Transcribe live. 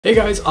Hey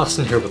guys,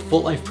 Austin here with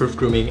Volt Life Proof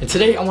Grooming, and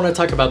today I want to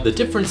talk about the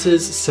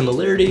differences,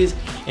 similarities,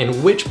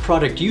 and which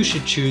product you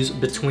should choose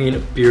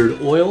between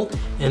beard oil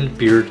and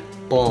beard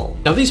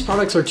balm. Now these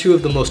products are two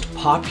of the most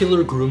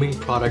popular grooming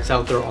products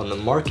out there on the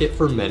market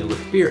for men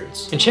with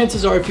beards. And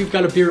chances are if you've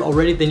got a beard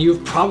already, then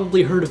you've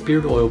probably heard of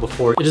beard oil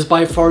before. It is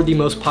by far the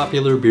most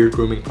popular beard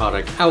grooming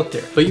product out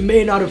there. But you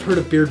may not have heard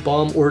of beard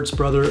balm or its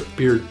brother,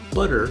 beard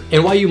butter,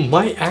 and why you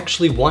might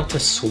actually want to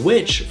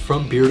switch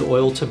from beard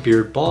oil to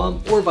beard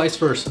balm or vice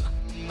versa.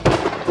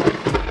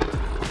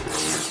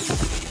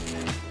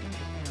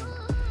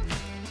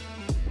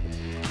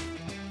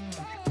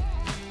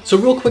 So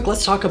real quick,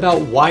 let's talk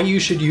about why you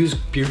should use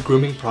beard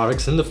grooming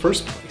products in the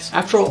first place.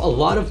 After all, a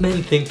lot of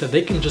men think that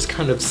they can just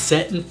kind of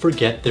set and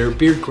forget their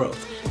beard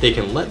growth. They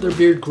can let their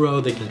beard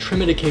grow, they can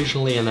trim it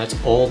occasionally, and that's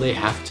all they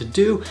have to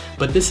do.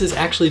 But this is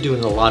actually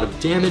doing a lot of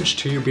damage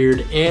to your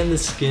beard and the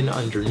skin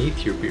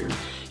underneath your beard.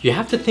 You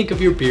have to think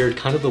of your beard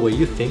kind of the way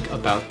you think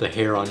about the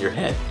hair on your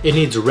head. It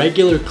needs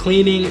regular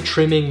cleaning,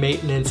 trimming,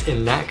 maintenance,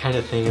 and that kind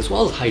of thing, as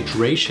well as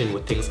hydration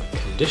with things like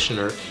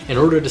conditioner in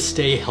order to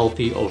stay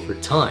healthy over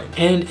time.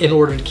 And in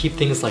order to keep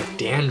things like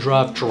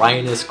dandruff,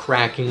 dryness,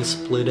 cracking,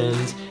 split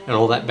ends, and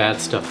all that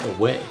bad stuff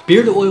away.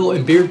 Beard oil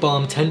and beard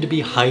balm tend to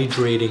be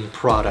hydrating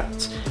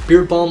products.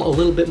 Beard balm a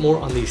little bit more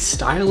on the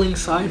styling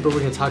side, but we're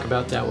going to talk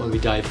about that when we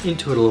dive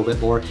into it a little bit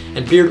more,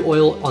 and beard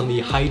oil on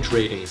the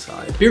hydrating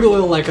side. Beard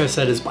oil, like I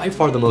said, is by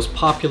far the most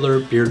popular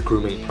beard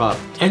grooming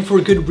product. And for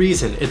good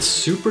reason. It's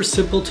super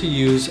simple to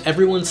use,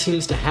 everyone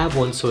seems to have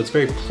one, so it's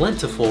very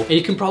plentiful, and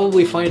you can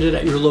probably find it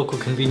at your local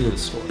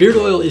convenience store. Beard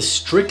oil is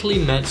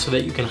strictly meant so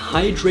that you can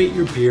hydrate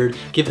your beard,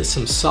 give it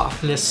some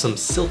softness, some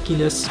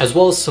silkiness, as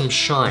well as some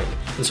shine.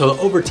 And so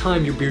over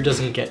time, your beard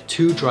doesn't get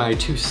too dry,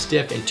 too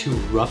stiff, and too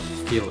rough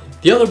feeling.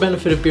 The other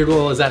benefit of beard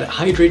oil is that it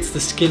hydrates the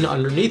skin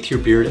underneath your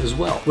beard as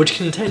well, which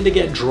can tend to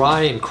get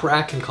dry and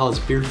crack and cause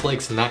beard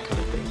flakes and that kind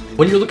of thing.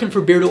 When you're looking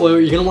for beard oil,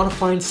 you're going to want to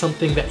find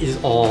something that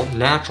is all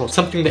natural,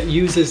 something that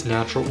uses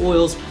natural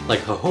oils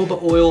like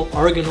jojoba oil,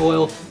 argan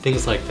oil,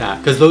 things like that.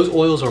 Because those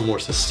oils are more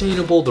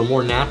sustainable, they're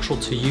more natural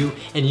to you,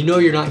 and you know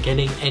you're not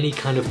getting any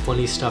kind of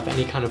funny stuff,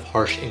 any kind of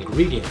harsh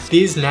ingredients.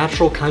 These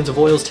natural kinds of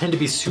oils tend to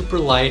be super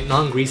light,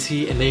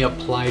 non-greasy, and they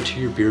apply to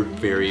your beard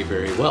very,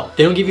 very well.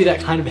 They don't give you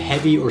that kind of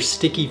heavy or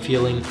sticky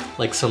feeling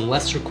like some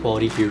lesser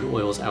quality beard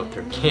oils out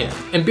there can.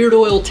 And beard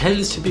oil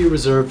tends to be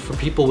reserved for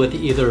people with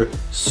either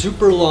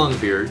super long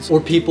beards or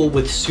people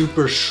with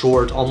super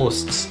short,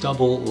 almost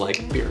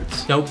stubble-like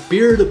beards. Now,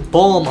 beard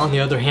balm, on the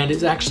other hand,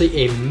 is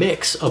actually a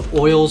mix of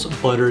oils,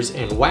 butters,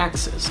 and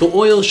waxes. The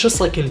oils,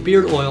 just like in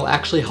beard oil,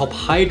 actually help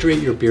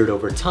hydrate your beard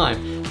over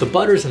time. The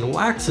butters and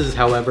waxes,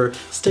 however,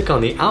 stick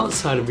on the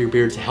outside of your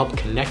beard to help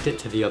connect it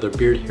to the other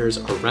beard hairs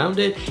around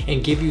it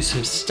and give you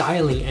some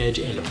styling edge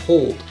and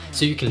hold,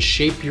 so you can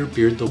shape your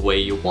beard the way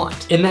you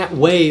want. In that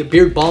way,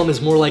 beard balm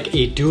is more like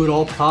a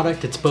do-it-all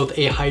product. It's both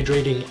a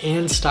hydrating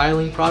and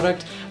styling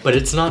product, but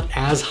it's not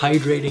as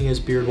hydrating as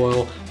beard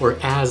oil or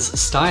as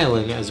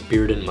styling as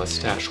beard and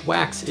mustache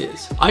wax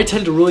is. I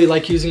tend to really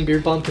like using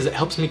beard balm because it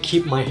helps me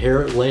keep my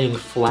hair laying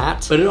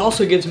flat, but it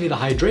also gives me the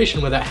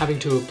hydration without having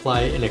to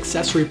apply an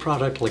accessory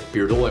product like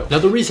beard oil. Now,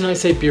 the reason I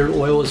say beard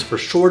oil is for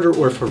shorter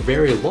or for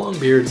very long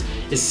beards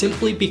is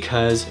simply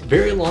because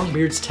very long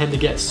beards tend to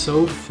get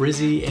so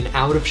frizzy and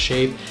out of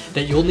shape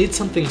that you'll need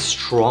something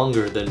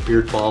stronger than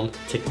beard balm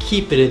to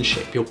keep it in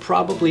shape. You'll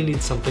probably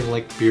need something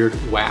like beard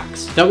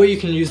wax. That way you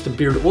can use the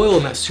beard oil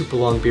in that super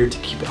long beard to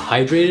keep it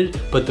hydrated,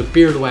 but the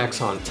beard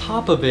wax on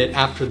top of it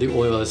after the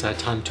oil has had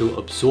time to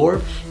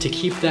absorb to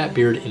keep that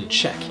beard in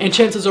check. And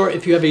chances are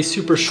if you have a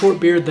super short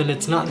beard, then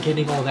it's not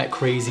getting all that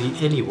crazy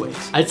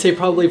anyways. I'd say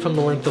probably from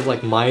the length of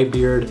like my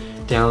beard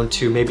down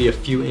to maybe a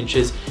few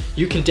inches,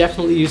 you can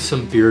definitely use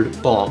some beard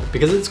balm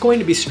because it's going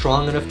to be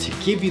strong enough to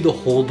give you the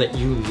hold that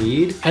you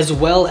need, as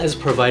well as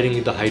providing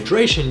you the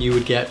hydration you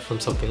would get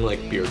from something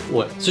like beard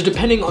oil. So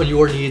depending on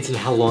your needs and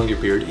how long your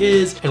beard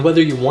is, and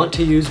whether you want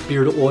to use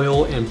beard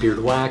oil and beard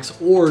wax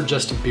or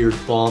just beard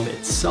balm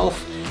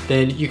itself,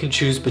 then you can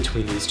choose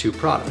between these two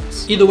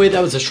products. Either way,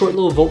 that was a short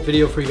little Volt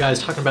video for you guys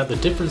talking about the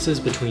differences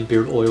between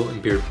beard oil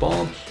and beard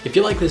balm. If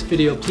you like this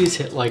video, please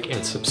hit like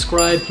and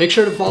subscribe. Make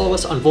sure to follow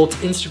us on Volt's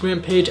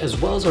Instagram page as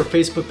well as our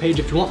Facebook page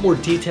if you want more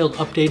detailed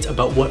updates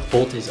about what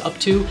Volt is up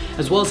to,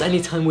 as well as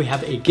anytime we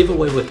have a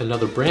giveaway with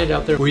another brand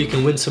out there where you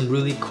can win some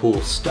really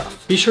cool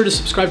stuff. Be sure to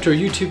subscribe to our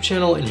YouTube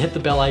channel and hit the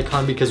bell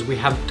icon because we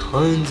have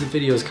tons of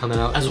videos coming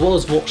out, as well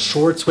as Volt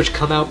Shorts, which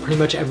come out pretty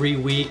much every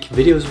week,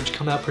 videos which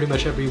come out pretty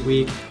much every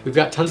week. We've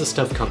got tons of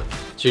stuff coming,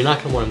 so you're not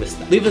going to want to miss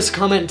that. Leave us a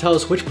comment and tell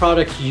us which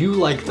product you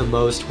like the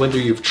most, whether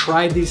you've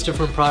tried these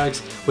different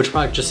products, which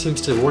product just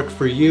seems to work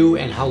for you,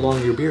 and how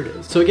long your beard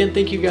is. So again,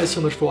 thank you guys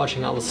so much for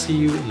watching. I will see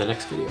you in the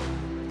next video.